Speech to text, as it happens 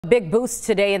Big boost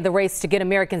today in the race to get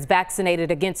Americans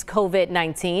vaccinated against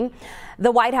COVID-19.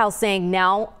 The White House saying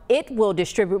now it will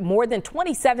distribute more than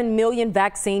 27 million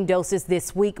vaccine doses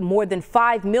this week, more than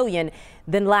 5 million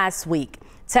than last week.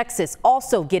 Texas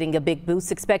also getting a big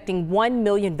boost, expecting 1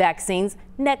 million vaccines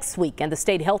next week. And the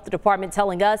state health department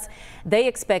telling us they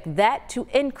expect that to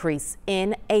increase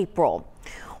in April.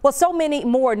 Well, so many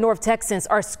more North Texans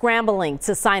are scrambling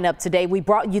to sign up today. We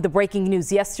brought you the breaking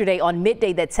news yesterday on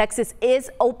midday that Texas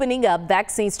is opening up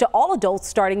vaccines to all adults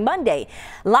starting Monday.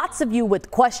 Lots of you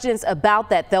with questions about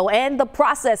that, though, and the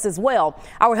process as well.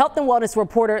 Our health and wellness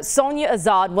reporter, Sonia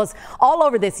Azad, was all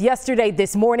over this yesterday,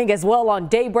 this morning as well on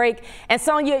Daybreak. And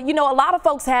Sonia, you know, a lot of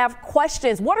folks have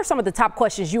questions. What are some of the top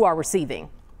questions you are receiving?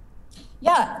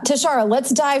 Yeah, Tashara,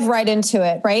 let's dive right into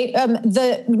it, right?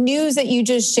 The news that you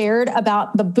just shared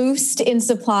about the boost in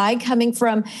supply coming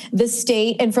from the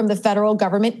state and from the federal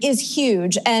government is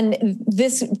huge. And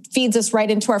this feeds us right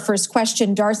into our first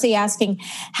question. Darcy asking,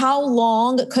 how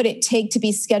long could it take to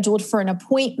be scheduled for an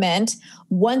appointment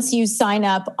once you sign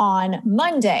up on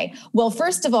Monday? Well,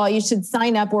 first of all, you should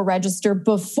sign up or register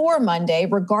before Monday,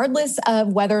 regardless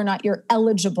of whether or not you're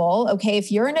eligible. Okay,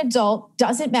 if you're an adult,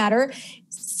 doesn't matter.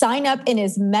 Sign up in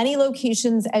as many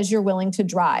locations as you're willing to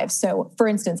drive. So, for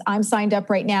instance, I'm signed up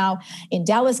right now in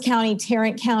Dallas County,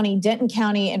 Tarrant County, Denton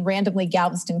County, and randomly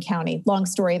Galveston County. Long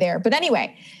story there. But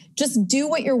anyway, just do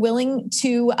what you're willing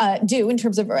to do in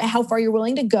terms of how far you're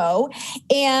willing to go.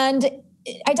 And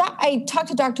I talked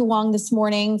to Dr. Wong this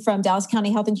morning from Dallas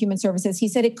County Health and Human Services. He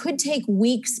said it could take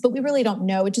weeks, but we really don't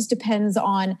know. It just depends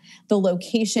on the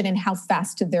location and how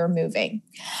fast they're moving.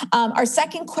 Our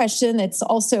second question that's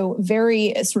also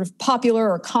very sort of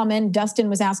popular or common, Dustin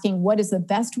was asking, what is the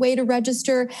best way to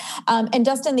register? And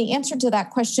Dustin, the answer to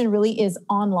that question really is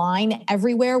online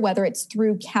everywhere, whether it's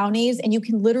through counties, and you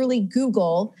can literally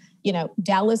Google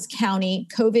Dallas County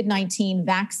COVID-19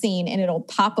 vaccine, and it'll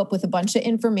pop up with a bunch of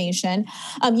information.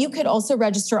 You could also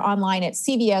register online at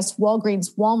CVS,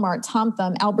 Walgreens, Walmart, Tom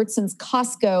Thumb, Albertsons,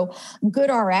 Costco.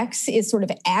 GoodRx is sort of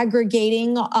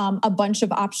aggregating a bunch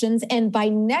of options. And by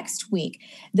next week,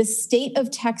 the state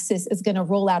of Texas is going to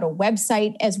roll out a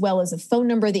website as well as a phone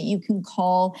number that you can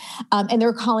call. And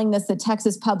they're calling this the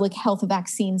Texas Public Health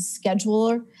Vaccine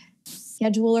Scheduler.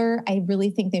 I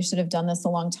really think they should have done this a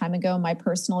long time ago, my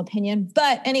personal opinion.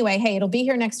 But anyway, hey, it'll be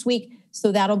here next week.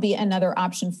 So that'll be another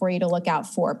option for you to look out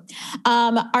for.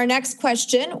 Our next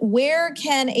question, where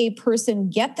can a person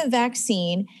get the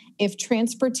vaccine if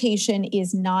transportation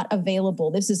is not available?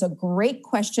 This is a great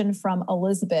question from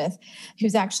Elizabeth,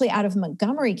 who's actually out of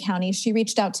Montgomery County. She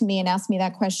reached out to me and asked me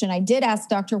that question. I did ask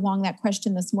Dr. Wong that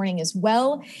question this morning as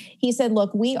well. He said,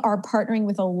 look, we are partnering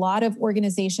with a lot of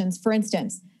organizations. For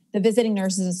instance, the Visiting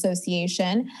Nurses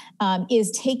Association is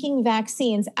taking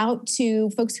vaccines out to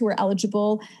folks who are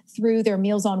eligible through their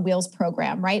Meals on Wheels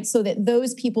program, right? So that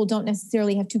those people don't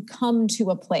necessarily have to come to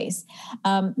a place.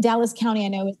 Dallas County, I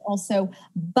know, is also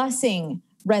busing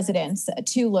residents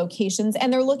to locations,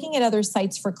 and they're looking at other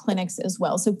sites for clinics as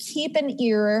well. So keep an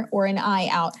ear or an eye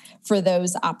out for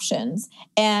those options.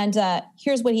 And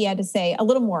here's what he had to say, a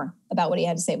little more about what he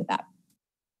had to say with that.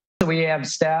 We have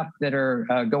staff that are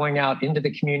going out into the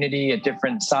community at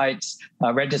different sites,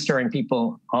 registering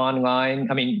people online,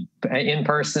 in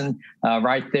person,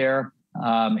 right there.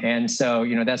 And so,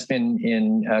 that's been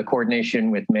in coordination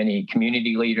with many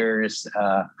community leaders,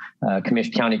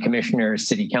 county commissioners,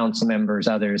 city council members,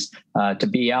 others, to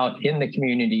be out in the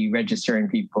community registering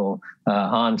people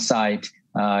on site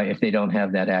if they don't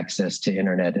have that access to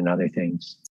internet and other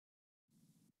things.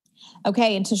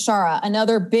 Okay, and Tashara,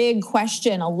 another big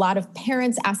question. A lot of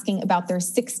parents asking about their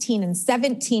 16 and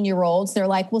 17-year-olds. They're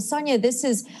like, well, Sonia, this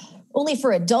is only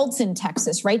for adults in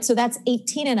Texas, right? So that's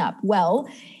 18 and up. Well,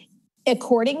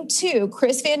 according to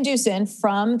Chris Van Dusen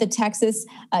from the Texas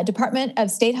Department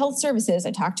of State Health Services,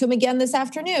 I talked to him again this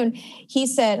afternoon. He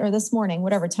said, or this morning,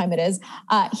 whatever time it is,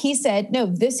 he said, no,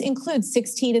 this includes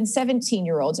 16 and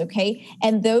 17-year-olds, okay?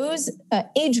 And those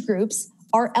age groups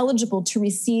are eligible to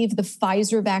receive the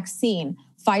Pfizer vaccine.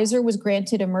 Pfizer was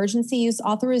granted emergency use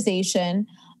authorization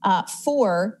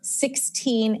for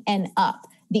 16 and up.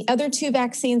 The other two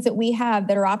vaccines that we have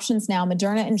that are options now,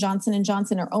 Moderna and Johnson &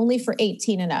 Johnson, are only for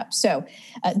 18 and up. So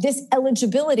this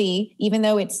eligibility, even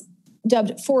though it's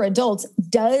dubbed for adults,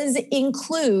 does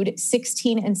include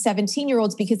 16 and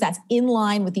 17-year-olds because that's in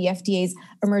line with the FDA's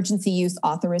emergency use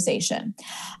authorization.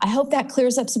 I hope that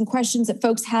clears up some questions that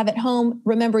folks have at home.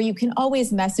 Remember, you can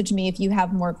always message me if you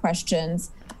have more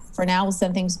questions. For now, we'll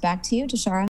send things back to you, Tashara.